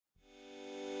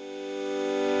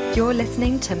You're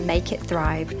listening to Make It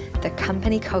Thrive, the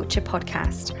Company Culture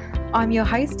Podcast. I'm your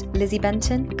host, Lizzie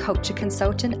Benton, culture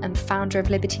consultant and founder of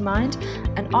Liberty Mind,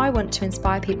 and I want to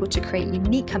inspire people to create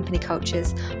unique company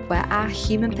cultures where our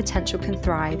human potential can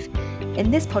thrive. In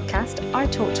this podcast, I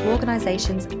talk to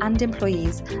organisations and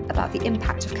employees about the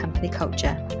impact of company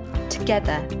culture.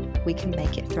 Together, we can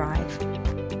make it thrive.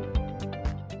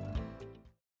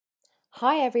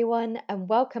 Hi everyone, and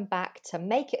welcome back to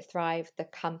Make It Thrive, the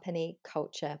Company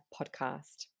Culture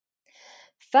Podcast.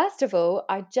 First of all,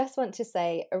 I just want to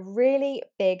say a really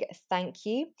big thank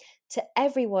you to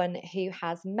everyone who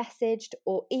has messaged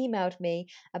or emailed me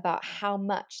about how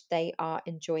much they are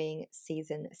enjoying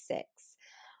season 6.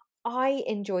 I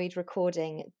enjoyed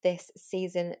recording this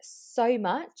season so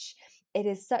much. It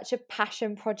is such a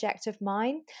passion project of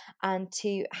mine, and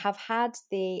to have had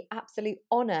the absolute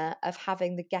honour of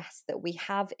having the guests that we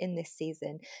have in this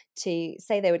season to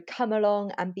say they would come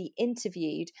along and be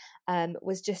interviewed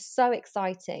was just so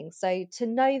exciting. So to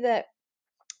know that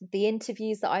the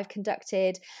interviews that I've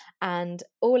conducted and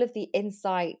all of the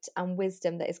insight and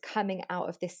wisdom that is coming out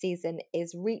of this season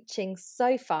is reaching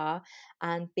so far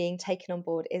and being taken on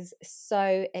board is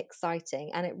so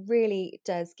exciting. And it really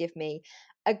does give me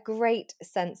a great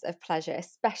sense of pleasure,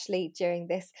 especially during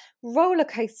this roller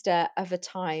coaster of a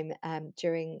time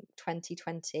during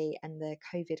 2020 and the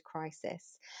COVID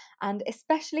crisis. And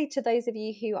especially to those of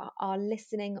you who are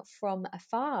listening from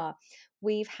afar.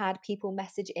 We've had people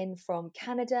message in from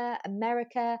Canada,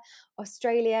 America,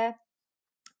 Australia.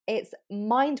 It's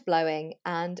mind-blowing,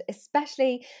 and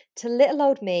especially to little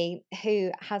old me,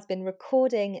 who has been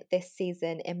recording this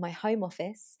season in my home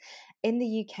office in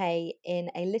the UK in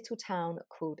a little town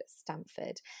called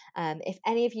Stamford. If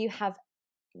any of you have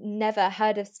never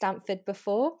heard of Stamford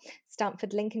before,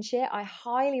 Stamford, Lincolnshire, I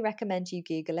highly recommend you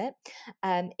Google it.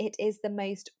 It is the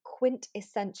most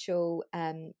quintessential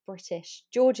British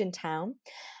Georgian town,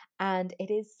 and it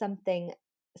is something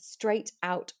straight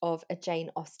out of a Jane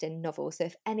Austen novel. So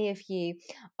if any of you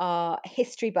are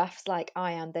history buffs like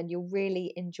I am, then you'll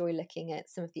really enjoy looking at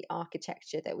some of the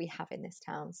architecture that we have in this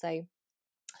town. So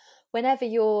whenever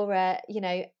you're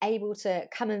able to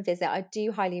come and visit, I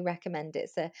do highly recommend it.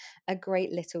 It's a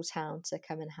great little town to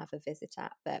come and have a visit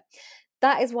at. But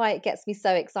that is why it gets me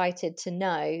so excited to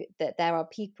know that there are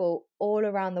people all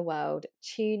around the world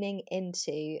tuning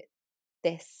into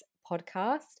this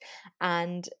podcast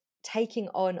and taking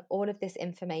on all of this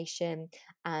information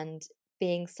and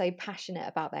being so passionate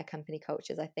about their company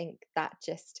cultures. I think that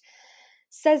just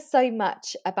says so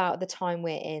much about the time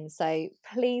we're in. So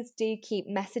please do keep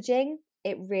messaging.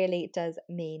 It really does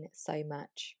mean so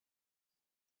much.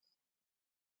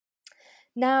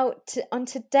 Now, on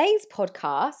today's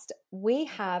podcast, we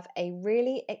have a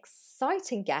really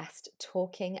exciting guest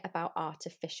talking about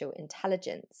artificial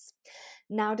intelligence.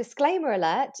 Now, disclaimer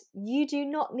alert, you do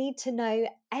not need to know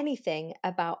anything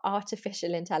about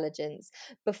artificial intelligence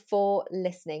before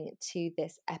listening to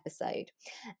this episode.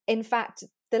 In fact,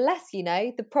 the less you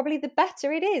know, probably the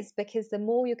better it is, because the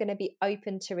more you're going to be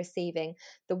open to receiving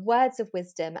the words of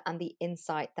wisdom and the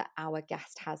insight that our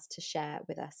guest has to share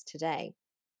with us today.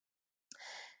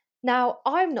 Now,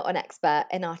 I'm not an expert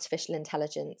in artificial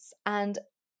intelligence, and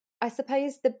I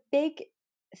suppose the big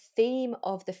theme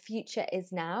of The Future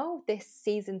Is Now, this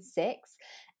season 6,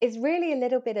 is really a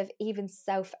little bit of even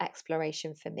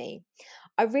self-exploration for me.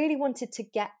 I really wanted to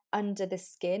get under the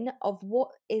skin of what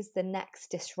is the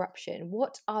next disruption.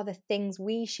 What are the things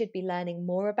we should be learning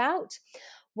more about?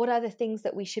 What are the things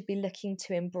that we should be looking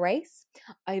to embrace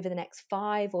over the next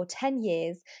 5 or 10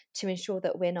 years to ensure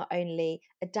that we're not only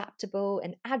adaptable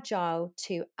and agile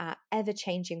to our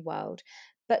ever-changing world,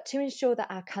 but to ensure that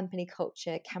our company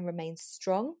culture can remain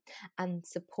strong and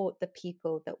support the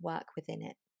people that work within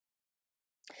it.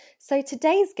 So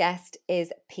today's guest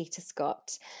is Peter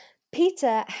Scott.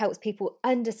 Peter helps people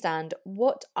understand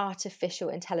what artificial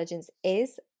intelligence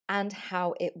is and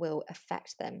how it will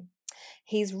affect them.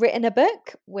 He's written a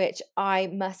book, which I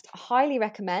must highly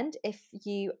recommend. If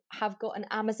you have got an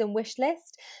Amazon wish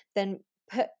list, then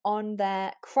put on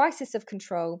there Crisis of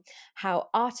Control, How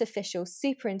Artificial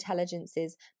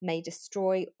Superintelligences May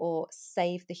Destroy or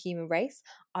Save the Human Race.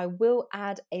 I will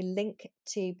add a link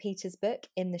to Peter's book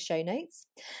in the show notes.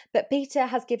 But Peter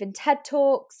has given TED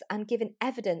Talks and given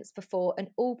evidence before an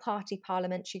all-party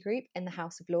parliamentary group in the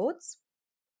House of Lords.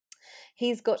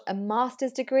 He's got a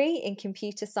master's degree in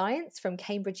computer science from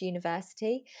Cambridge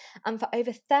University, and for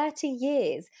over 30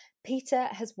 years, Peter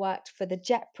has worked for the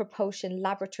Jet Propulsion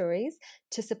Laboratories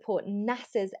to support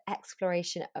NASA's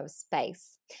exploration of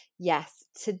space. Yes,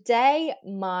 today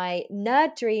my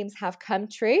nerd dreams have come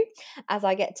true as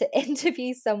I get to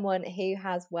interview someone who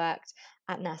has worked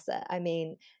at NASA. I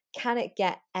mean, can it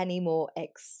get any more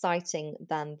exciting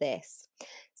than this?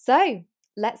 So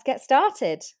let's get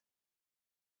started.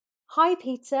 Hi,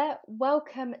 Peter.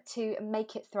 Welcome to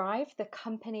Make It Thrive, the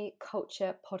Company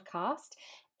Culture Podcast.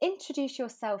 Introduce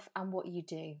yourself and what you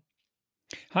do.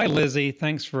 Hi, Lizzie.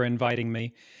 Thanks for inviting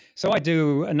me. So, I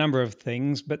do a number of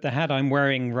things, but the hat I'm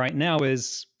wearing right now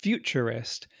is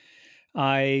futurist.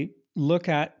 I look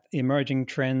at emerging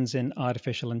trends in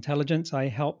artificial intelligence. I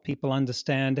help people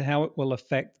understand how it will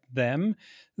affect them,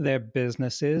 their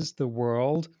businesses, the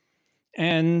world.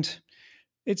 And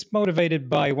it's motivated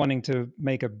by wanting to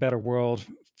make a better world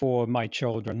for my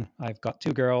children. I've got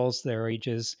two girls, their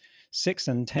ages 6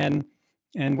 and 10.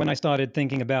 And when I started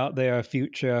thinking about their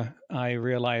future, I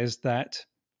realized that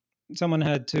someone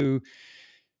had to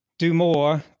do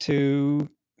more to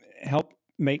help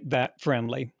make that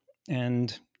friendly.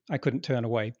 And I couldn't turn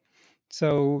away.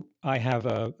 So I have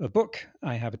a book,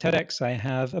 I have a TEDx, I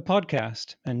have a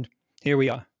podcast, and here we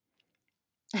are.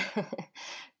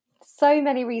 So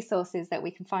many resources that we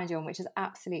can find you on, which is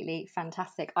absolutely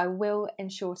fantastic. I will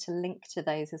ensure to link to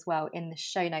those as well in the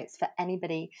show notes for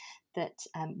anybody that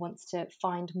wants to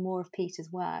find more of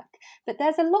Peter's work. But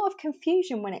there's a lot of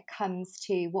confusion when it comes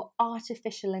to what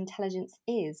artificial intelligence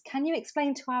is. Can you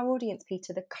explain to our audience,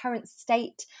 Peter, the current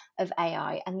state of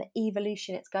AI and the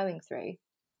evolution it's going through?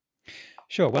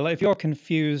 Sure. Well, if you're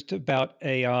confused about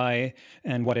AI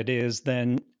and what it is,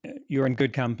 then you're in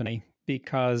good company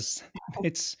because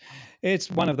it's it's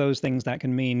one of those things that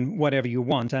can mean whatever you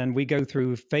want. And we go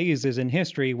through phases in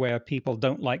history where people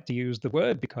don't like to use the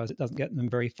word because it doesn't get them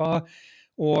very far.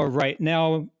 Or right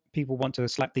now, people want to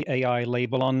slap the AI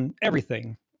label on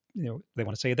everything. They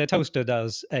want to say their toaster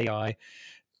does AI.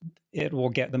 It will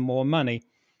get them more money.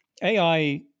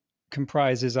 AI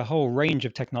comprises a whole range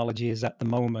of technologies at the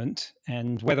moment,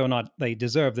 and whether or not they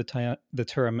deserve the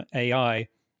term AI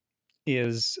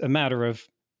is a matter of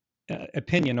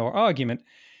opinion or argument.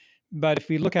 But if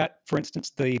we look at, for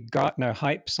instance, the Gartner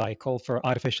hype cycle for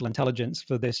artificial intelligence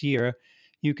for this year,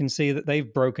 you can see that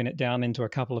they've broken it down into a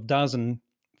couple of dozen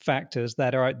factors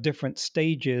that are at different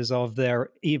stages of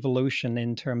their evolution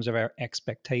in terms of our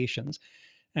expectations.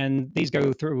 And these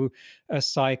go through a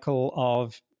cycle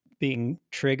of being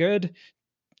triggered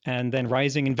and then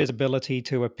rising in visibility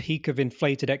to a peak of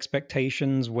inflated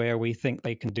expectations where we think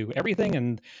they can do everything.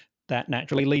 And that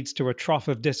naturally leads to a trough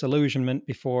of disillusionment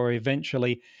before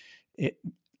eventually it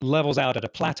levels out at a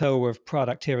plateau of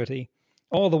productivity.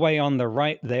 All the way on the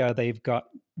right there, they've got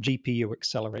GPU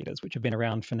accelerators, which have been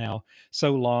around for now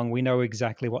so long. We know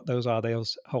exactly what those are. They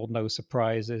hold no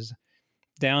surprises.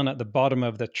 Down at the bottom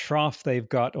of the trough, they've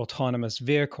got autonomous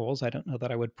vehicles. I don't know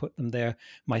that I would put them there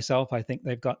myself. I think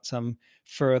they've got some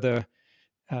further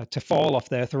to fall off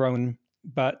their throne.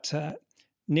 But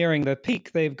nearing the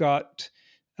peak, they've got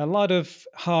a lot of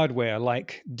hardware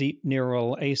like deep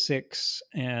neural ASICs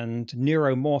and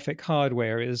neuromorphic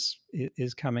hardware is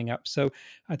coming up. So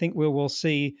I think we will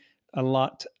see a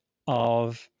lot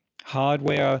of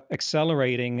hardware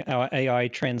accelerating our AI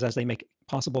trends as they make it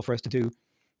possible for us to do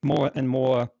more and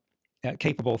more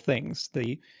capable things.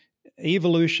 The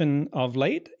evolution of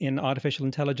late in artificial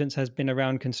intelligence has been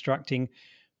around constructing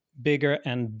bigger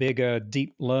and bigger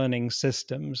deep learning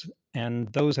systems,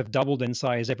 and those have doubled in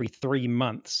size every 3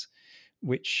 months,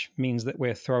 which means that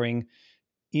we're throwing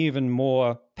even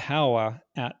more power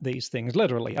at these things,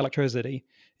 literally electricity,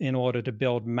 in order to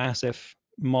build massive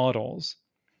models.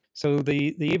 So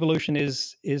the evolution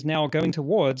is now going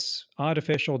towards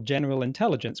artificial general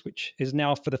intelligence, which is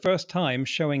now for the first time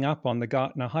showing up on the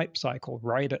Gartner hype cycle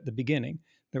right at the beginning.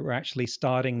 That we're actually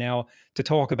starting now to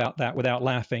talk about that without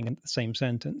laughing in the same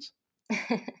sentence.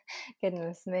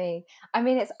 Goodness me. I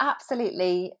mean, it's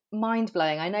absolutely mind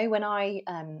blowing. I know when I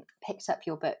picked up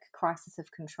your book, Crisis of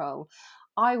Control,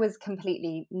 I was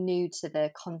completely new to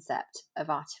the concept of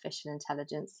artificial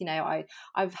intelligence.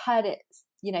 I've heard it,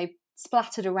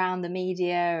 splattered around the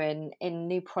media and in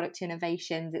new product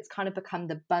innovations. It's kind of become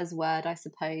the buzzword, I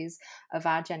suppose, of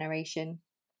our generation.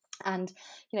 And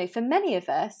for many of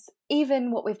us,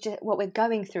 even what we're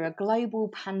going through, a global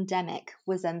pandemic,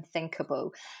 was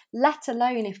unthinkable. Let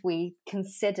alone if we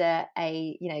consider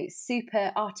a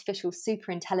super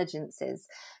intelligences.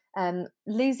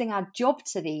 Losing our job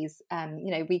to these,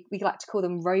 we like to call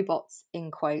them robots in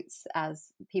quotes, as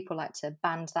people like to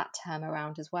band that term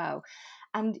around as well.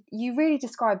 And you really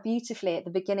describe beautifully at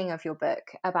the beginning of your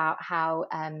book about how,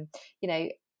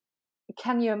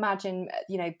 can you imagine,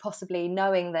 possibly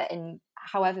knowing that in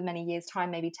however many years'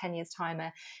 time, maybe 10 years' time,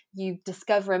 you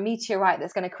discover a meteorite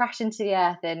that's going to crash into the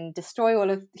earth and destroy all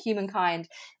of humankind.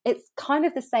 It's kind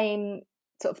of the same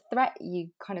sort of threat you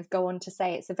kind of go on to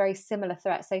say. It's a very similar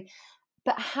threat. So,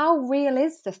 but how real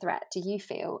is the threat, do you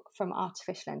feel, from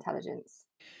artificial intelligence?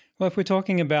 Well, if we're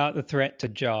talking about the threat to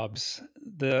jobs,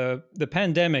 the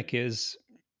pandemic is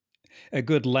a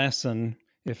good lesson.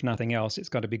 If nothing else, it's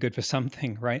got to be good for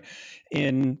something, right?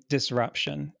 In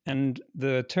disruption. And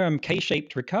the term K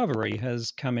shaped recovery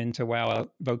has come into our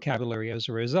vocabulary as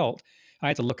a result. I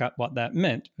had to look up what that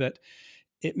meant, but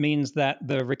it means that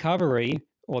the recovery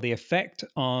or the effect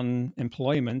on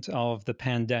employment of the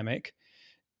pandemic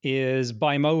is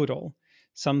bimodal.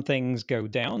 Some things go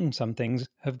down, some things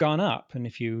have gone up. And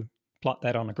if you plot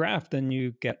that on a graph, then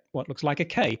you get what looks like a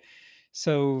K.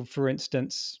 So, for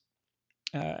instance,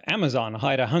 Amazon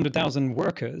hired 100,000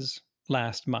 workers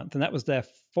last month, and that was their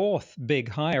fourth big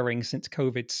hiring since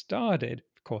COVID started.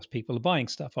 Of course, people are buying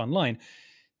stuff online.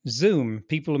 Zoom,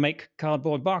 people who make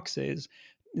cardboard boxes,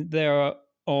 they're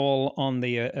all on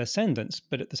the ascendance.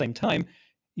 But at the same time,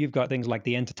 you've got things like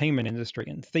the entertainment industry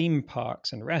and theme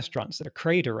parks and restaurants that are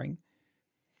cratering.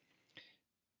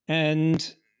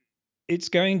 And it's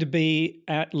going to be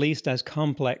at least as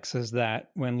complex as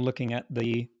that when looking at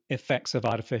the effects of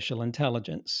artificial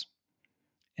intelligence.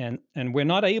 And we're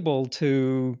not able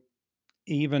to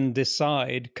even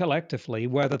decide collectively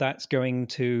whether that's going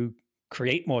to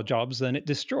create more jobs than it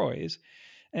destroys.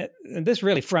 And this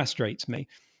really frustrates me,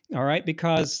 all right,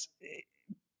 because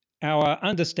our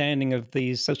understanding of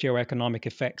these socioeconomic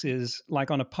effects is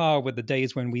like on a par with the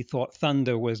days when we thought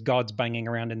thunder was gods banging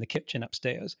around in the kitchen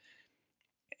upstairs.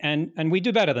 And we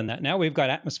do better than that now. We've got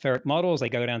atmospheric models. They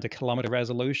go down to kilometer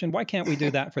resolution. Why can't we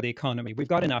do that for the economy? We've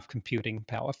got enough computing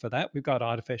power for that. We've got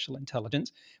artificial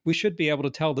intelligence. We should be able to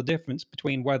tell the difference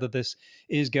between whether this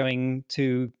is going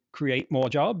to create more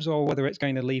jobs or whether it's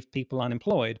going to leave people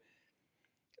unemployed.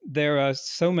 There are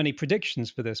so many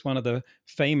predictions for this. One of the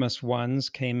famous ones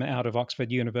came out of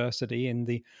Oxford University in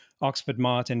the Oxford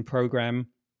Martin program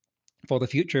for the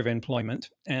future of employment.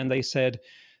 And they said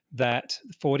that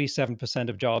 47%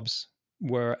 of jobs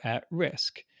were at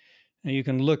risk. And you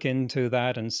can look into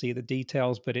that and see the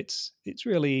details, but it's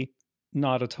really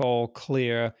not at all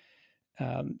clear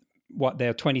what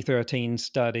their 2013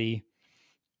 study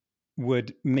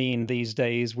would mean these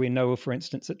days. We know, for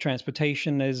instance, that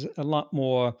transportation is a lot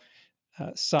more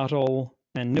subtle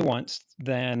and nuanced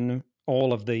than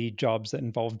all of the jobs that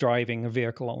involve driving a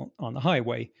vehicle on the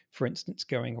highway, for instance,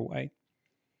 going away.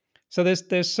 So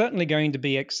there's certainly going to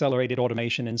be accelerated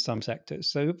automation in some sectors.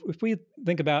 So if we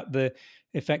think about the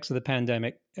effects of the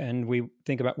pandemic and we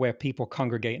think about where people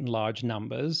congregate in large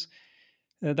numbers,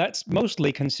 that's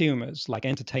mostly consumers like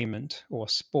entertainment or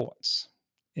sports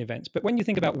events. But when you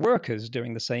think about workers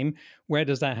doing the same, where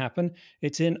does that happen?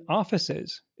 It's in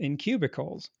offices, in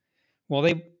cubicles. Well,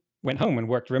 they went home and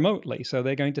worked remotely, so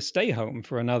they're going to stay home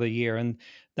for another year. And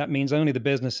that means only the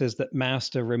businesses that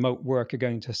master remote work are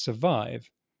going to survive.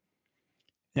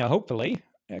 Now, hopefully,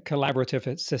 collaborative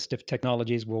assistive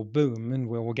technologies will boom and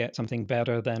we'll get something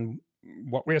better than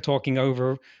what we're talking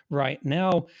over right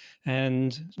now,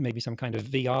 and maybe some kind of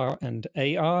VR and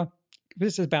AR.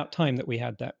 This is about time that we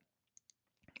had that.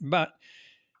 But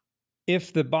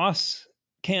if the boss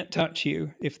can't touch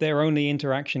you, if their only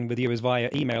interaction with you is via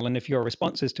email, and if your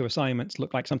responses to assignments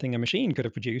look like something a machine could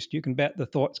have produced, you can bet the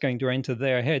thought's going to enter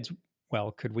their heads,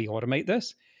 well, could we automate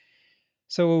this?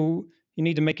 So you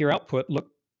need to make your output look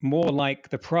more like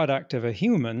the product of a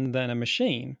human than a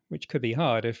machine, which could be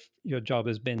hard if your job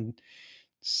has been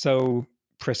so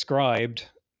prescribed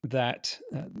that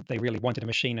they really wanted a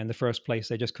machine in the first place.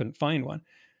 They just couldn't find one.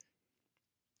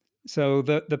 So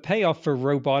the payoff for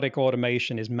robotic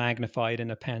automation is magnified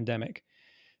in a pandemic,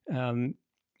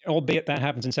 albeit that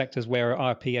happens in sectors where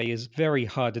RPA is very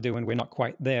hard to do and we're not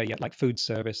quite there yet, like food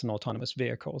service and autonomous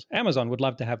vehicles. Amazon would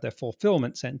love to have their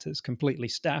fulfillment centers completely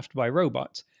staffed by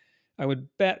robots. I would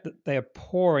bet that they're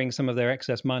pouring some of their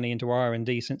excess money into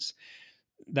R&D, since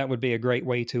that would be a great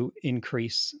way to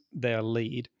increase their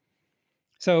lead.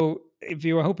 So if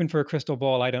you were hoping for a crystal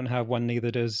ball, I don't have one, neither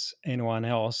does anyone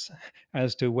else,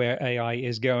 as to where AI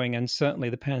is going. And certainly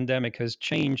the pandemic has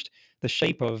changed the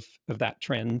shape of that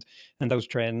trend and those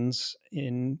trends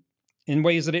in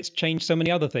ways that it's changed so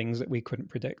many other things that we couldn't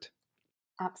predict.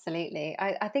 Absolutely.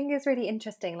 I think it's really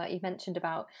interesting, like you mentioned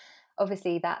about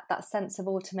obviously that sense of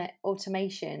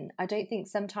automation. I don't think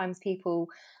sometimes people,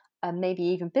 maybe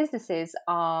even businesses,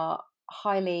 are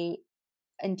highly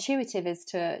intuitive as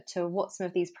to what some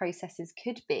of these processes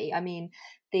could be. I mean,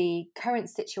 the current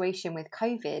situation with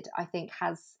COVID, I think,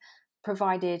 has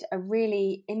provided a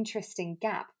really interesting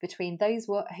gap between those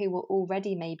who were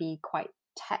already maybe quite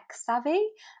tech savvy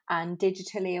and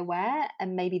digitally aware,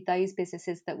 and maybe those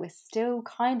businesses that we're still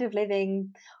kind of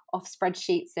living off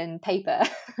spreadsheets and paper.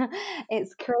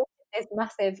 It's created this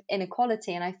massive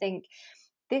inequality, and I think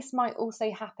this might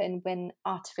also happen when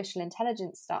artificial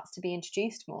intelligence starts to be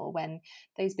introduced more, when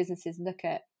those businesses look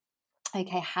at,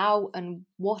 okay, how and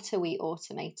what are we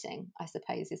automating, I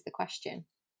suppose, is the question.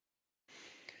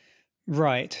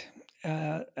 Right.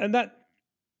 And that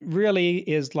really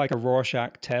is like a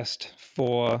Rorschach test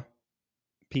for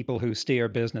people who steer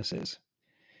businesses.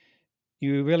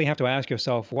 You really have to ask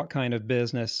yourself, what kind of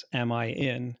business am I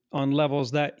in, on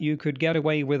levels that you could get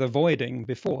away with avoiding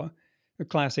before. A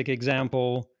classic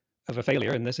example of a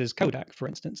failure in this is Kodak, for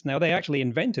instance. Now, they actually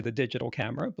invented the digital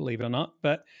camera, believe it or not,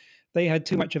 but they had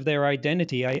too much of their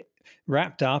identity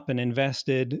wrapped up and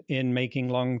invested in making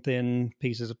long, thin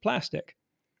pieces of plastic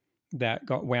that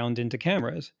got wound into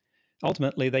cameras.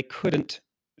 Ultimately, they couldn't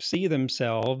see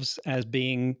themselves as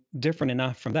being different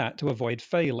enough from that to avoid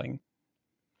failing.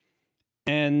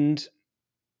 And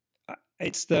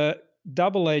it's the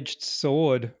double-edged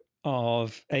sword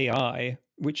of AI,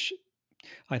 which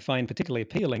I find particularly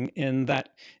appealing in that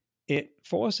it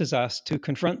forces us to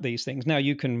confront these things. Now,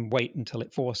 you can wait until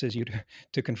it forces you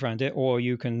to confront it, or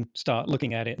you can start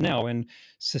looking at it now in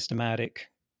systematic,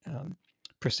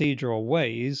 procedural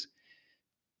ways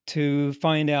to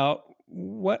find out,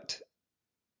 what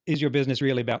is your business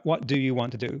really about? What do you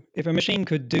want to do? If a machine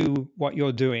could do what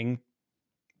you're doing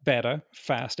better,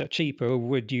 faster, cheaper,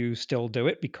 would you still do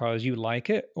it because you like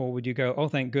it? Or would you go, oh,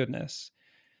 thank goodness,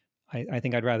 I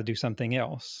think I'd rather do something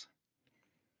else?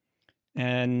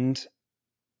 And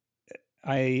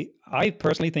I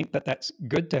personally think that that's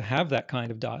good to have that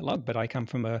kind of dialogue, but I come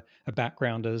from a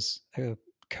background as a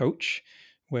coach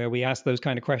where we ask those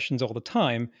kind of questions all the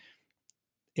time.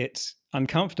 It's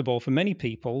uncomfortable for many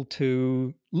people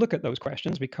to look at those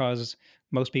questions because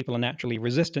most people are naturally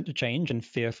resistant to change and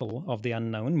fearful of the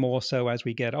unknown, more so as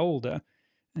we get older.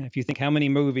 If you think how many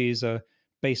movies are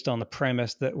based on the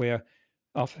premise that we're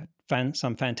off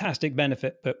some fantastic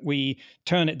benefit, but we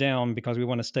turn it down because we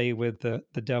want to stay with the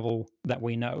devil that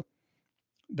we know.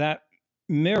 That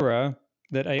mirror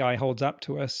that AI holds up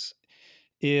to us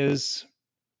is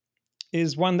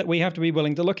one that we have to be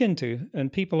willing to look into.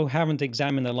 And people who haven't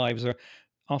examined their lives are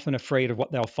often afraid of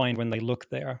what they'll find when they look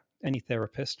there. Any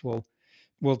therapist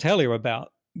will tell you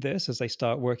about this as they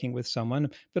start working with someone,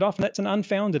 but often that's an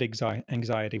unfounded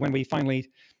anxiety. When we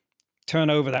finally turn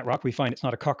over that rock, we find it's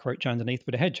not a cockroach underneath,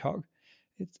 but a hedgehog.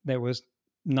 There was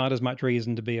not as much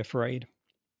reason to be afraid.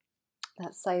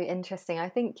 That's so interesting. I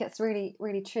think it's really,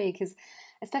 really true because,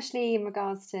 especially in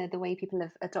regards to the way people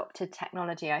have adopted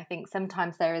technology, I think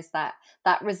sometimes there is that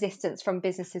resistance from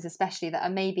businesses, especially that are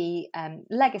maybe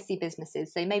legacy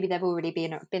businesses. So maybe they've already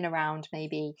been around,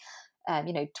 maybe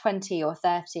 20 or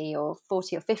 30 or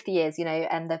 40 or 50 years,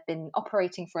 and they've been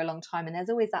operating for a long time. And there's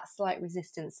always that slight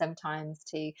resistance sometimes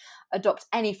to adopt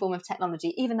any form of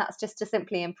technology, even that's just to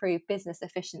simply improve business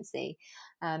efficiency.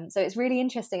 So it's really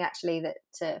interesting, actually, that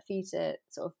for you to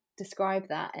sort of describe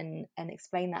that and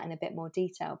explain that in a bit more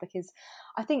detail, because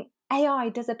I think AI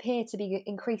does appear to be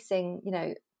increasing,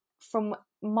 from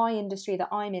my industry that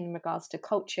I'm in regards to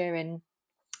culture, and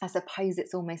I suppose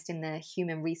it's almost in the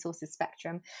human resources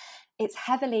spectrum. It's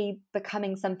heavily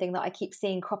becoming something that I keep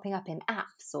seeing cropping up in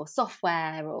apps or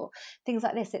software or things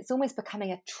like this. It's almost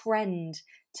becoming a trend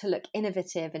to look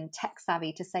innovative and tech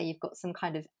savvy, to say you've got some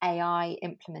kind of AI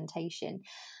implementation.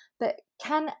 But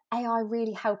can AI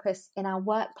really help us in our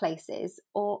workplaces,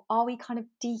 or are we kind of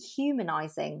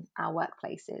dehumanizing our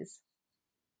workplaces?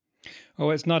 Oh,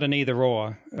 it's not an either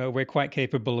or. We're quite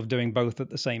capable of doing both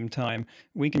at the same time.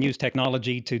 We can use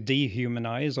technology to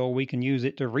dehumanize, or we can use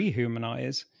it to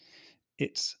rehumanize.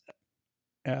 It's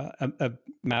a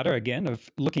matter, again, of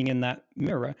looking in that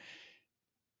mirror.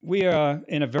 We are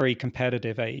in a very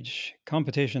competitive age.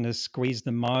 Competition has squeezed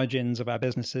the margins of our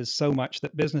businesses so much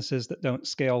that businesses that don't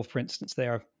scale, for instance,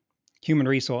 their human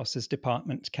resources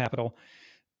department capital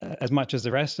as much as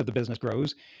the rest of the business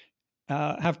grows,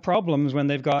 have problems when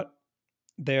they've got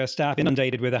their staff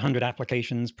inundated with 100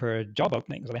 applications per job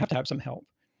opening. So they have to have some help.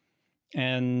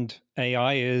 And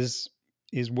AI is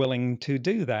willing to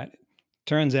do that.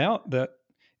 Turns out that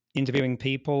interviewing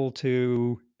people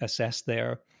to assess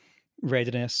their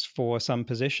readiness for some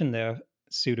position, their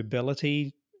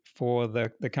suitability for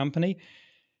the company,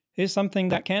 is something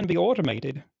that can be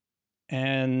automated.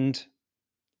 And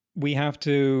we have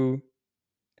to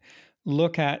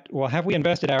look at, well, have we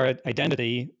invested our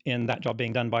identity in that job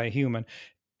being done by a human?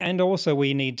 And also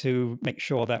we need to make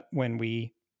sure that when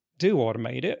we do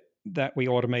automate it, that we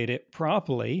automate it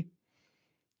properly,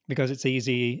 because it's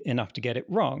easy enough to get it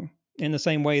wrong. in the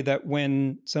same way that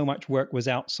when so much work was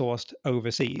outsourced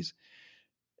overseas,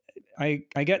 I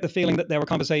get the feeling that there were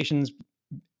conversations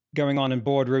going on in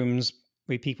boardrooms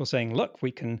with people saying, look,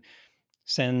 we can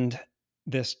send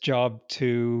this job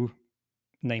to,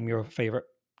 name your favorite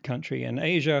country in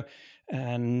Asia,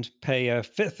 and pay a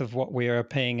fifth of what we are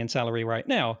paying in salary right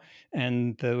now.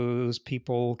 And those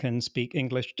people can speak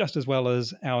English just as well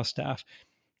as our staff.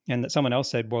 And that someone else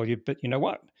said, well, but you know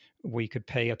what? We could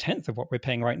pay a tenth of what we're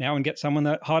paying right now and get someone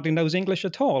that hardly knows English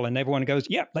at all. And everyone goes,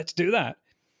 yeah, let's do that.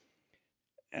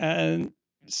 And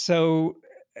so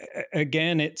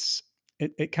again,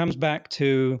 it comes back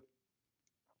to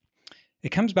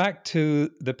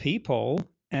the people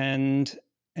and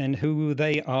who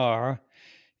they are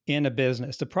in a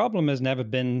business. The problem has never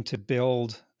been to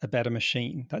build a better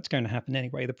machine. That's going to happen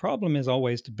anyway. The problem is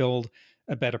always to build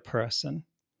a better person.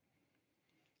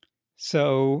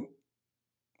 So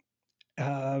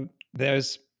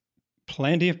there's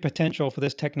plenty of potential for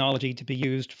this technology to be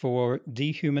used for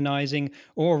dehumanizing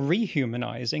or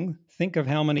rehumanizing. Think of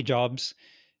how many jobs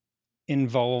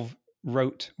involve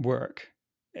rote work.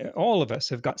 All of us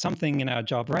have got something in our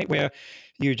job, right, where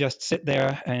you just sit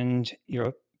there and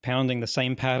you're pounding the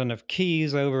same pattern of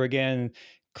keys over again.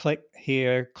 Click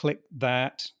here, click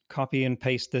that, copy and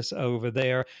paste this over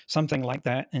there, something like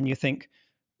that. And you think,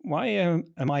 why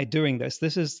am I doing this?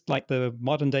 This is like the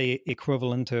modern day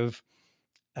equivalent of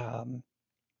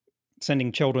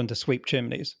sending children to sweep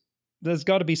chimneys. There's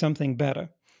got to be something better.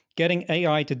 Getting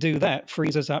AI to do that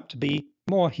frees us up to be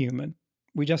more human.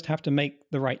 We just have to make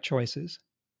the right choices.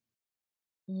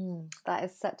 That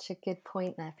is such a good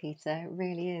point there, Peter. It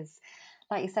really is.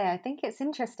 Like you say, I think it's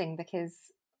interesting because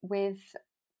with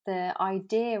the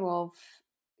idea of,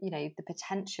 the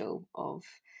potential of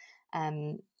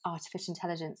artificial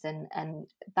intelligence and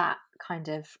that kind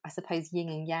of, I suppose, yin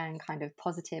and yang kind of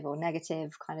positive or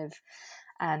negative kind of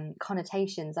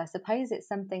connotations, I suppose it's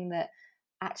something that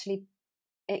actually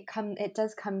it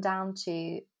does come down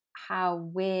to how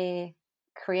we're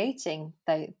creating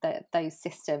those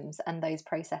systems and those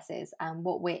processes and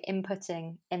what we're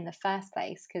inputting in the first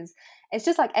place, because it's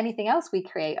just like anything else we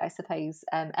create, I suppose,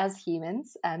 as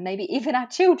humans, maybe even our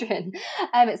children.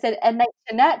 It's a nature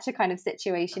nurture kind of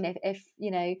situation. If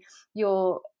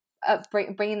you're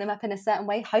bringing them up in a certain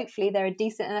way, hopefully they're a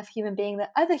decent enough human being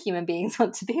that other human beings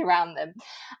want to be around them.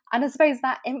 And I suppose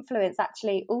that influence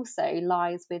actually also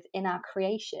lies within our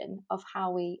creation of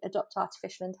how we adopt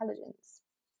artificial intelligence.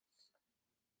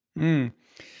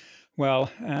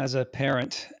 Well, as a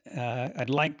parent, I'd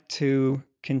like to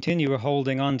continue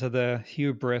holding on to the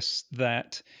hubris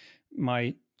that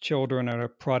my children are a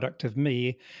product of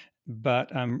me,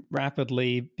 but I'm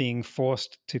rapidly being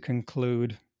forced to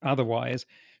conclude otherwise,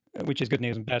 which is good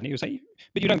news and bad news.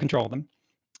 But you don't control them.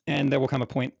 And there will come a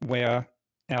point where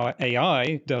our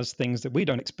AI does things that we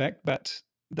don't expect, but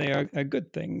they are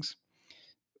good things.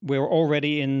 We're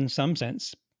already, in some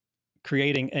sense,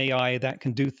 creating AI that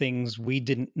can do things we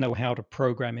didn't know how to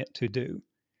program it to do.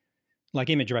 Like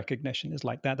image recognition is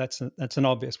like that. That's an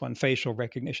obvious one. Facial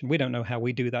recognition. We don't know how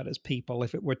we do that as people.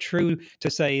 If it were true to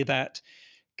say that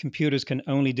computers can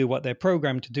only do what they're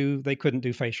programmed to do, they couldn't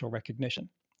do facial recognition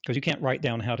because you can't write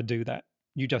down how to do that.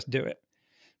 You just do it.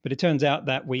 But it turns out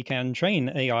that we can train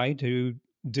AI to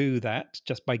do that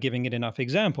just by giving it enough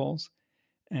examples.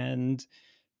 And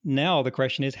now the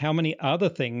question is, how many other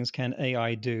things can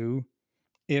AI do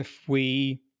if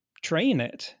we train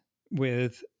it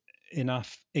with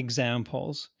enough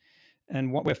examples?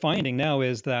 And what we're finding now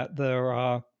is that there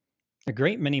are a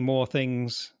great many more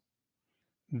things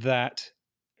that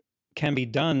can be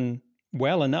done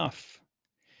well enough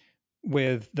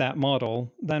with that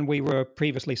model than we were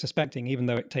previously suspecting, even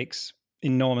though it takes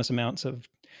enormous amounts of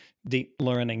deep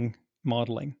learning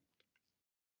modeling.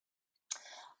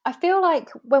 I feel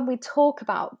like when we talk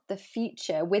about the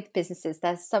future with businesses,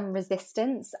 there's some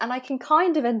resistance, and I can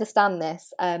kind of understand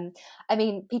this. I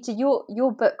mean, Peter,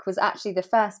 your book was actually the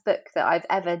first book that I've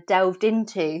ever delved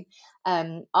into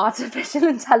artificial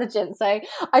intelligence. So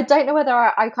I don't know whether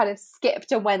I kind of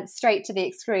skipped and went straight to the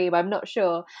extreme. I'm not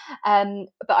sure, but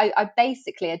I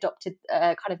basically adopted,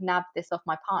 kind of nabbed this off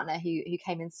my partner who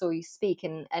came and saw you speak,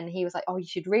 and he was like, "Oh, you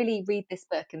should really read this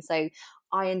book," and so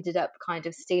I ended up kind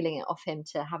of stealing it off him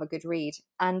to have a good read.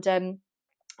 And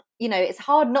it's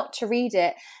hard not to read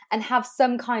it and have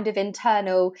some kind of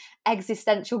internal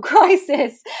existential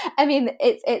crisis. I mean,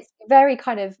 it's very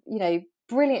kind of,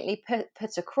 brilliantly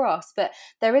put across, but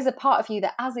there is a part of you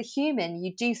that as a human,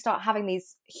 you do start having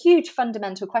these huge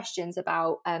fundamental questions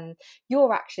about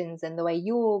your actions and the way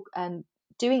you're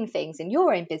doing things in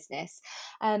your own business.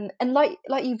 And like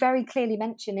you very clearly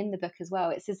mention in the book as well,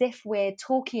 it's as if we're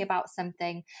talking about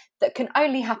something that can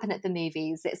only happen at the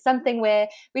movies. It's something where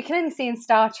we can only see in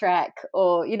Star Trek,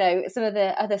 or some of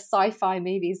the other sci-fi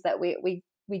movies that we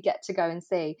get to go and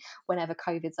see whenever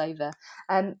COVID's over.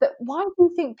 But why do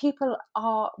you think people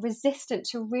are resistant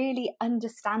to really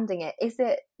understanding it? Is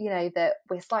it, that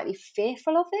we're slightly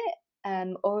fearful of it?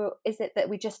 Or is it that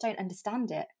we just don't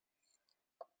understand it?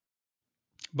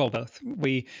 Well, both.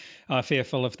 We are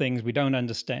fearful of things we don't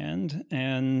understand,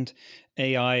 and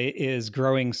AI is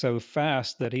growing so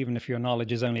fast that even if your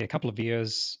knowledge is only a couple of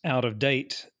years out of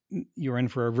date, you're in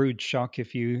for a rude shock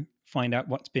if you find out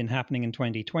what's been happening in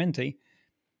 2020.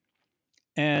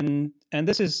 And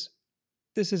this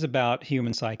is about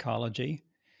human psychology.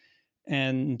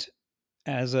 And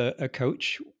as a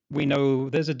coach, we know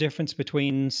there's a difference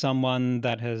between someone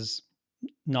that has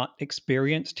not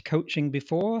experienced coaching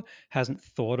before, hasn't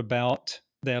thought about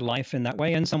their life in that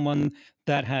way, and someone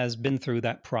that has been through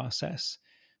that process.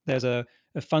 There's a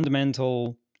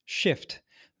fundamental shift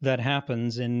that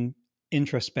happens in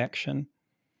introspection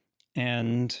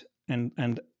and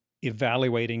and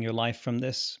evaluating your life from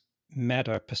this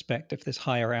meta perspective, this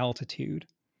higher altitude.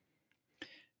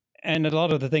 And a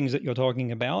lot of the things that you're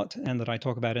talking about and that I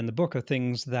talk about in the book are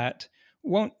things that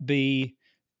won't be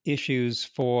issues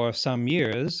for some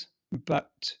years, but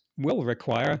will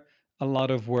require a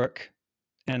lot of work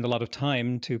and a lot of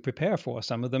time to prepare for.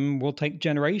 Some of them will take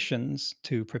generations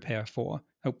to prepare for.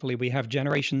 Hopefully, we have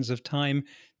generations of time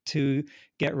to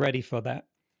get ready for that.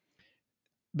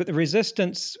 But the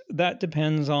resistance, that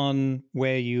depends on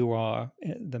where you are.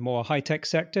 The more high-tech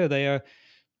sector, they are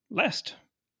less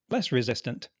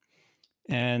resistant,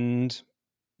 and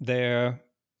they're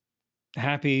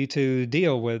happy to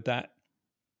deal with that.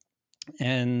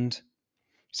 And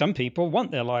some people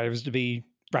want their lives to be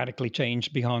radically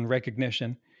changed beyond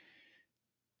recognition.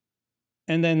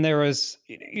 And then there is,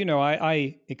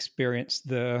 I experienced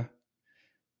the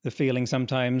feeling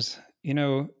sometimes,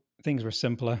 things were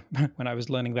simpler when I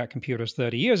was learning about computers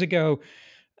 30 years ago.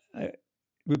 It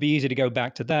would be easy to go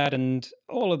back to that, and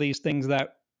all of these things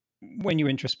that when you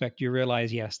introspect, you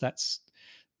realize, yes,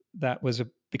 that was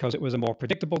because it was a more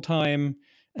predictable time,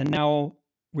 and now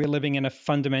we're living in a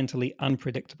fundamentally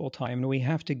unpredictable time, and we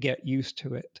have to get used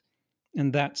to it.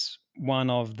 And that's one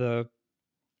of the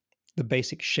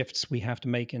basic shifts we have to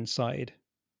make inside.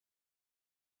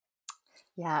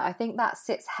 Yeah, I think that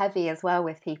sits heavy as well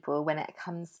with people when it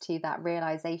comes to that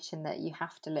realization that you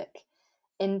have to look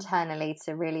internally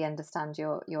to really understand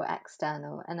your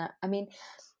external. And I mean,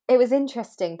 it was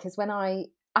interesting because when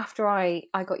after I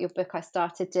got your book, I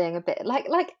started doing a bit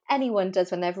like anyone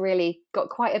does when they've really got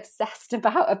quite obsessed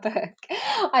about a book.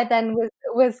 I then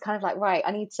was kind of like, right,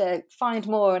 I need to find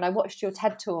more, and I watched your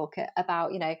TED talk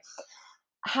about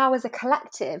how as a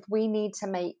collective we need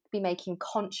to be making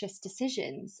conscious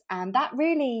decisions, and that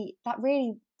really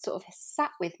sort of sat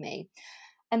with me.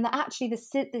 And that actually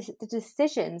the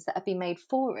decisions that have been made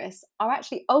for us are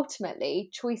actually ultimately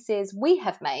choices we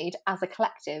have made as a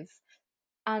collective.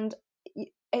 And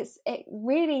it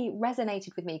really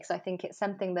resonated with me because I think it's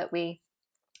something that we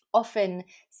often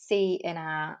see in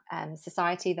our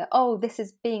society, that this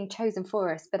is being chosen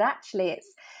for us, but actually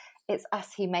it's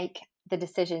us who make the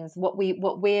decisions, what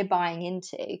we're buying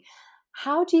into.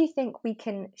 How do you think we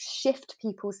can shift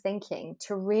people's thinking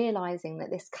to realizing that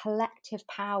this collective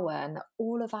power and that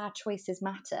all of our choices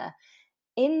matter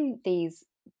in these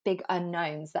big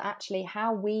unknowns, that actually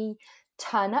how we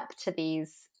turn up to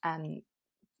these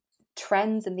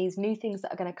trends and these new things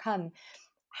that are going to come,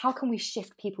 how can we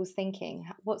shift people's thinking?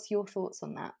 What's your thoughts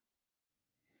on that?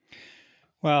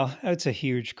 Well, that's a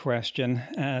huge question,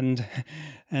 and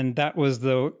that was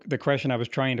the question I was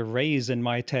trying to raise in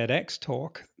my TEDx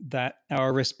talk. That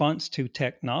our response to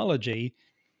technology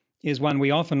is one we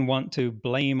often want to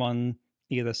blame on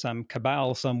either some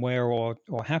cabal somewhere or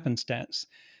happenstance.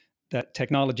 That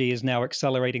technology is now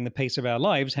accelerating the pace of our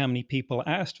lives. How many people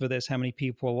asked for this? How many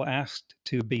people asked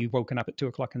to be woken up at 2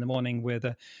 o'clock in the morning with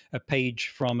a page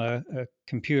from a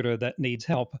computer that needs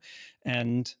help,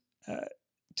 and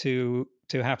to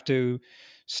have to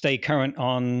stay current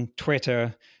on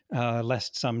Twitter,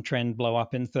 lest some trend blow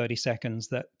up in 30 seconds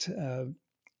that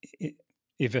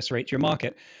eviscerates your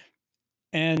market.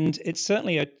 And it's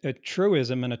certainly a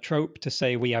truism and a trope to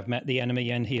say we have met the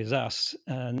enemy and he is us.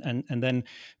 And then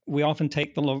we often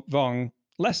take the wrong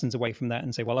lessons away from that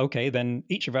and say, well, okay, then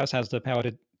each of us has the power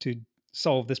to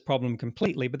solve this problem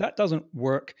completely. But that doesn't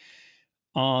work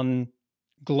on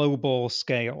global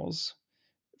scales.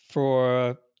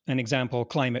 For an example,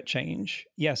 climate change.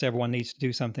 Yes, everyone needs to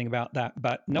do something about that,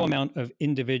 but no amount of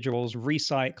individuals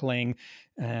recycling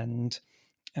and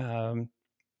um,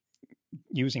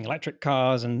 using electric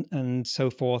cars and so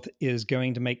forth is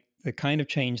going to make the kind of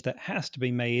change that has to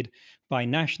be made by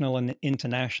national and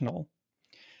international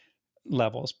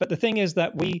levels. But the thing is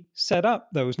that we set up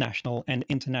those national and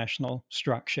international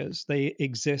structures. They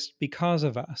exist because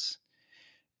of us.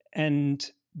 And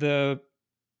the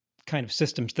kind of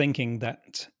systems thinking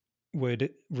that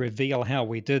would reveal how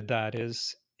we did that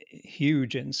is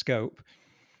huge in scope.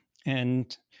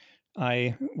 And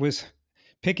I was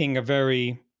picking a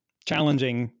very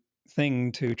challenging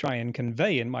thing to try and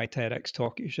convey in my TEDx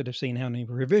talk. You should have seen how many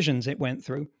revisions it went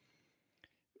through.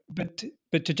 But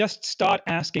to just start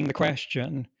asking the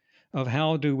question of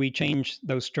how do we change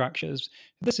those structures,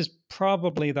 this is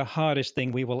probably the hardest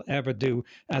thing we will ever do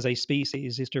as a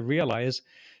species, is to realize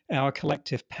our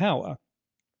collective power.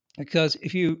 Because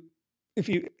if you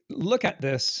look at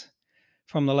this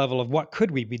from the level of what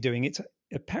could we be doing, it's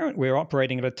apparent we're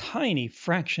operating at a tiny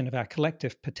fraction of our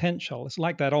collective potential. It's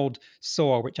like that old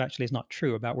saw, which actually is not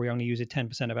true, about we only use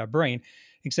 10% of our brain,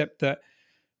 except that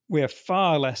we're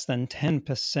far less than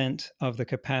 10% of the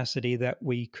capacity that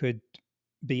we could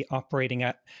be operating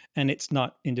at. And it's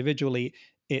not individually,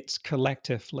 it's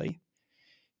collectively.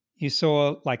 You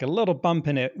saw like a little bump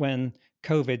in it when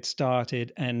COVID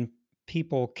started and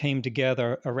people came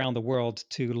together around the world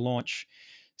to launch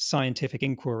scientific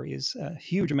inquiries,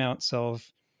 huge amounts of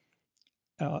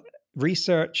uh,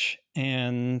 research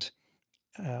and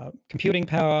computing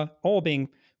power all being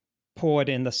poured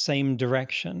in the same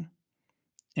direction.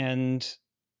 And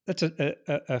that's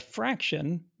a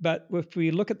fraction, but if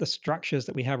we look at the structures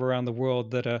that we have around the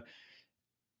world that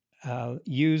are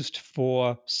used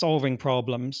for solving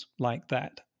problems like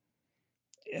that,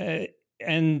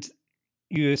 and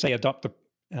you say adopt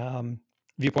the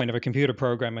viewpoint of a computer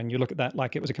program, and you look at that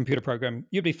like it was a computer program,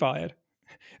 you'd be fired.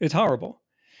 It's horrible.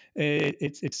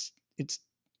 It's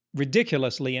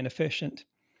ridiculously inefficient.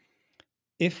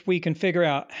 If we can figure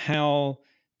out how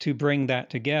to bring that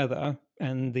together,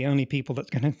 and the only people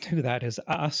that's going to do that is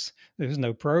us, there's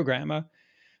no programmer,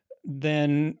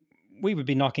 then we would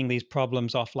be knocking these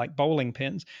problems off like bowling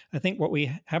pins. I think what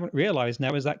we haven't realized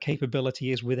now is that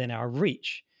capability is within our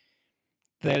reach.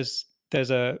 There's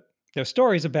there are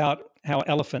stories about how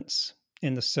elephants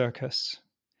in the circus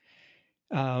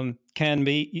can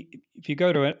be. If you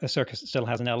go to a circus that still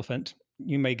has an elephant,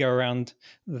 you may go around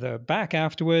the back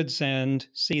afterwards and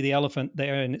see the elephant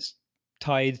there, and it's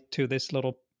tied to this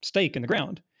little stake in the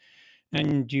ground.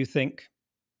 And you think,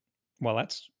 well,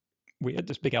 that's weird.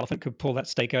 This big elephant could pull that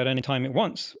stake out anytime it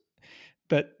wants.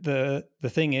 But the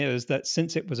thing is that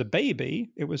since it was a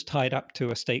baby, it was tied up to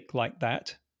a stake like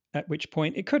that, at which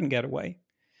point it couldn't get away.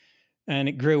 And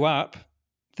it grew up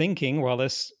thinking, well,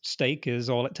 this stake is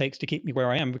all it takes to keep me where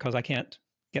I am because I can't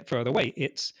get further away.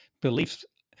 Its belief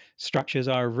structures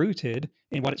are rooted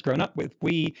in what it's grown up with.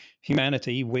 We,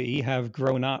 humanity, we have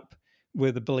grown up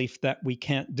with the belief that we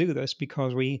can't do this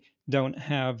because we don't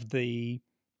have the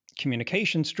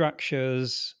communication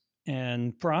structures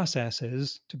and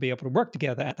processes to be able to work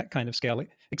together at that kind of scale.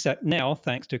 Except now,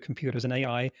 thanks to computers and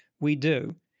AI, we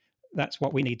do. That's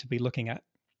what we need to be looking at.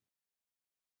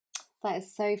 That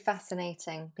is so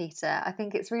fascinating, Peter. I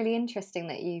think it's really interesting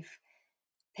that you've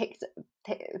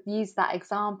used that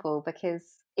example, because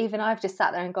even I've just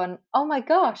sat there and gone, oh my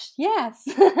gosh, yes.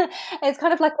 It's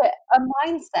kind of like a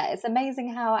mindset. It's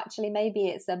amazing how actually maybe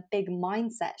it's a big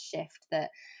mindset shift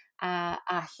that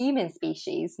our human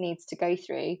species needs to go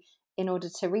through in order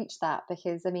to reach that.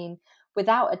 Because, I mean,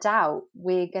 without a doubt,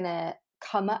 we're going to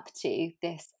come up to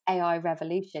this AI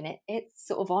revolution. It's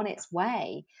sort of on its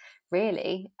way,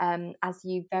 really, as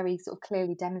you very sort of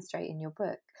clearly demonstrate in your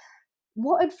book.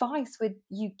 What advice would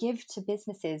you give to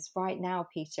businesses right now,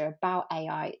 Peter, about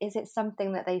AI? Is it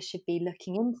something that they should be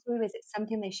looking into? Is it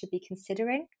something they should be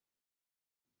considering?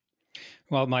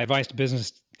 Well, my advice to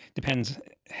business depends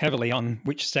heavily on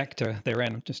which sector they're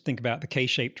in. Just think about the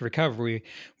K-shaped recovery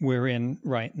we're in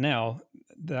right now.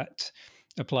 That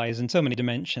applies in so many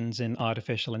dimensions in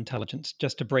artificial intelligence.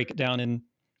 Just to break it down in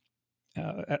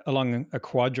along a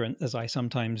quadrant, as I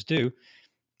sometimes do,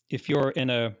 if you're in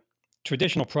a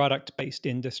traditional product-based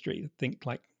industry, think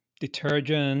like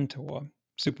detergent or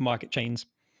supermarket chains,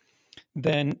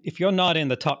 then if you're not in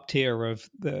the top tier of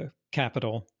the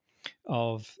capital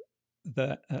of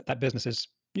that businesses,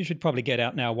 you should probably get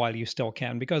out now while you still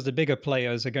can, because the bigger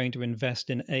players are going to invest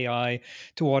in AI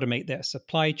to automate their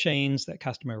supply chains, their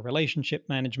customer relationship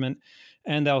management,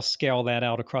 and they'll scale that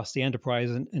out across the enterprise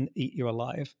and eat you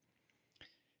alive.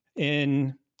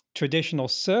 In traditional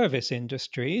service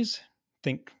industries,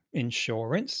 think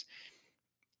insurance,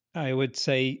 I would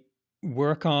say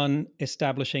work on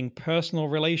establishing personal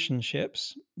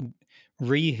relationships,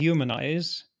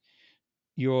 rehumanize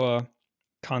your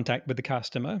contact with the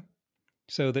customer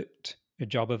so that the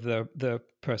job of the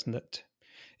person that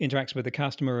interacts with the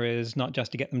customer is not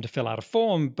just to get them to fill out a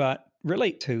form, but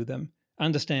relate to them,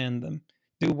 understand them,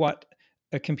 do what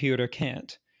a computer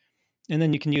can't. And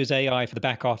then you can use AI for the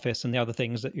back office and the other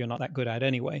things that you're not that good at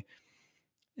anyway.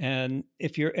 And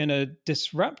if you're in a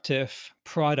disruptive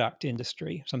product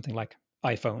industry, something like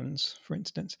iPhones, for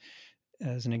instance,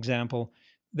 as an example,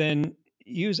 then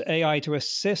use AI to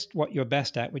assist what you're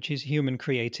best at, which is human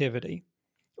creativity.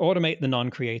 Automate the non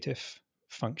creative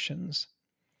functions.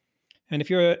 And if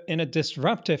you're in a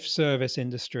disruptive service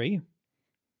industry,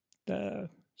 the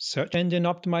search engine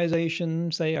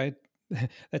optimization, say,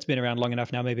 that's been around long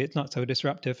enough now, maybe it's not so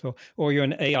disruptive, or you're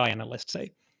an AI analyst,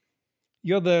 say,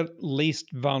 you're the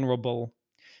least vulnerable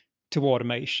to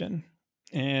automation.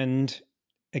 And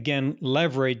again,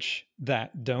 leverage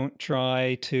that. Don't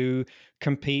try to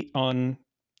compete on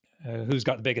who's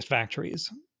got the biggest factories,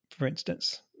 for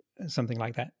instance, something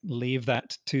like that. Leave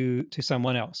that to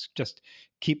someone else. Just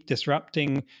keep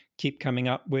disrupting, keep coming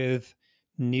up with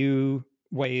new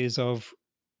ways of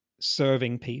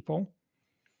serving people,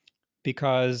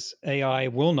 because AI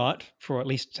will not, for at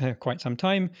least quite some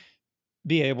time,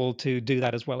 be able to do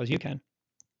that as well as you can.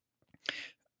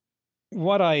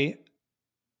 What I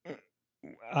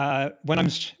when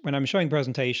I'm showing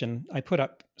presentation, I put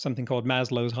up something called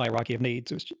Maslow's hierarchy of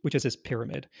needs, which is this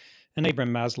pyramid. And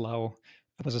Abraham Maslow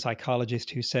was a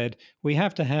psychologist who said we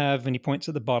have to have, and he points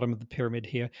at the bottom of the pyramid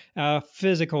here, our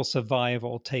physical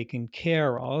survival taken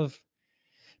care of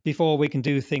before we can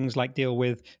do things like deal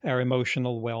with our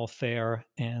emotional welfare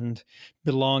and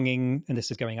belonging. And this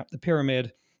is going up the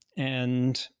pyramid,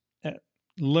 and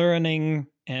learning,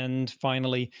 and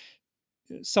finally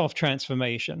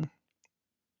self-transformation.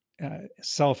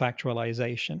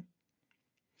 Self-actualization.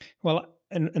 Well,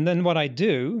 and then what I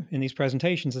do in these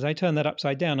presentations is I turn that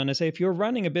upside down and I say, if you're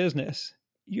running a business,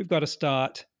 you've got to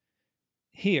start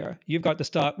here. You've got to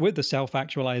start with the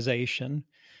self-actualization,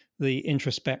 the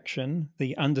introspection,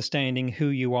 the understanding who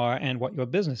you are and what your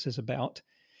business is about.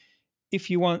 If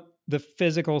you want the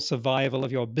physical survival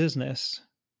of your business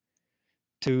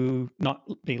to not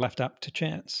be left up to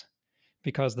chance,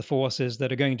 because the forces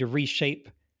that are going to reshape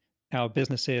our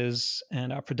businesses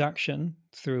and our production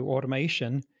through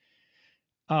automation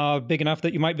are big enough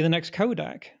that you might be the next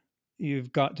Kodak.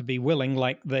 You've got to be willing,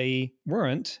 like they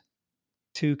weren't,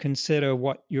 to consider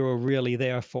what you're really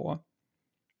there for.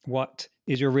 What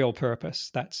is your real purpose?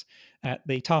 That's at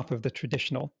the top of the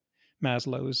traditional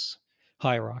Maslow's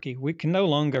hierarchy. We can no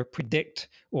longer predict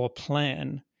or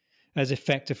plan as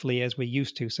effectively as we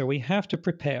used to. So we have to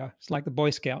prepare. It's like the Boy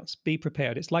Scouts, be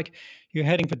prepared. It's like you're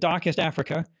heading for darkest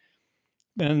Africa,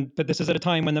 but this is at a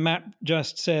time when the map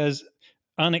just says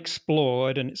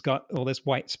unexplored and it's got all this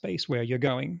white space where you're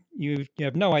going. You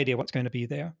have no idea what's going to be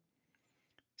there.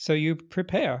 So you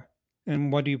prepare.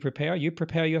 And what do you prepare? You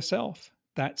prepare yourself.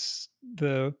 That is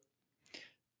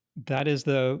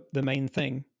the main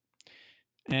thing.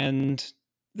 And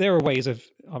there are ways of,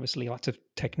 obviously, lots of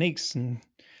techniques and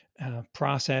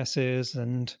processes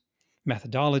and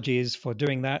methodologies for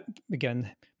doing that.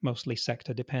 Again, mostly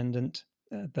sector dependent,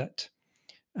 that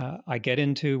I get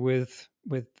into with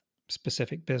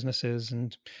specific businesses.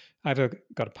 And I've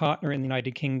got a partner in the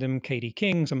United Kingdom, Katie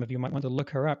King. Some of you might want to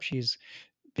look her up. She's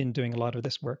been doing a lot of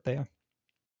this work there.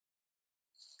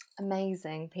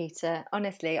 Amazing, Peter.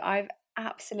 Honestly, I've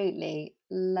absolutely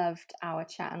loved our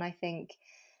chat, and I think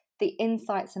the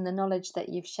insights and the knowledge that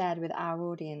you've shared with our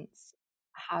audience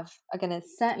are going to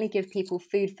certainly give people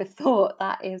food for thought.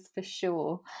 That is for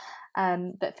sure.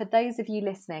 But for those of you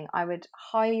listening, I would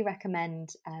highly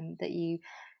recommend that you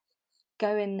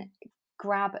go and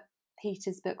grab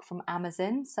Peter's book from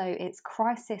Amazon. So it's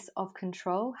Crisis of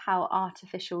Control: How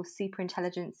Artificial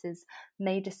Superintelligences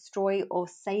May Destroy or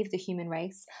Save the Human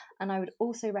Race. And I would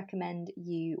also recommend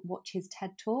you watch his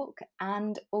TED Talk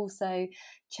and also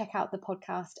check out the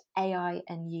podcast AI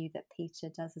and You that Peter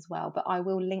does as well. But I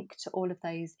will link to all of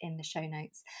those in the show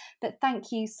notes. But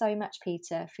thank you so much,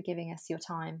 Peter, for giving us your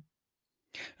time.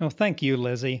 Oh, thank you,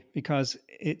 Lizzie, because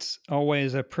it's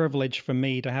always a privilege for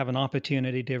me to have an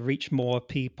opportunity to reach more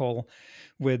people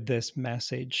with this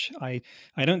message. I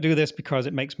don't do this because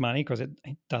it makes money, because it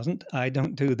doesn't. I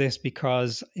don't do this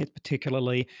because it's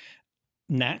particularly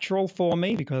natural for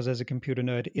me, because as a computer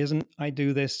nerd isn't. I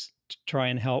do this to try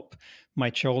and help my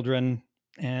children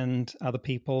and other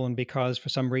people, and because for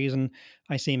some reason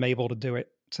I seem able to do it.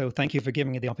 So thank you for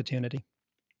giving me the opportunity.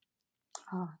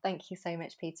 Oh, thank you so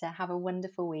much, Peter. Have a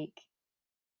wonderful week.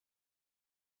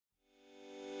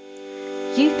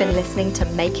 You've been listening to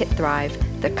Make It Thrive,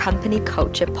 the Company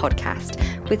Culture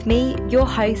Podcast, with me, your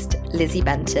host, Lizzie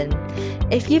Benton.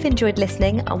 If you've enjoyed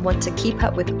listening and want to keep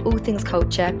up with all things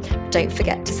culture, don't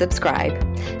forget to subscribe.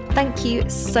 Thank you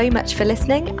so much for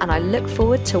listening, and I look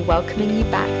forward to welcoming you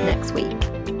back next week.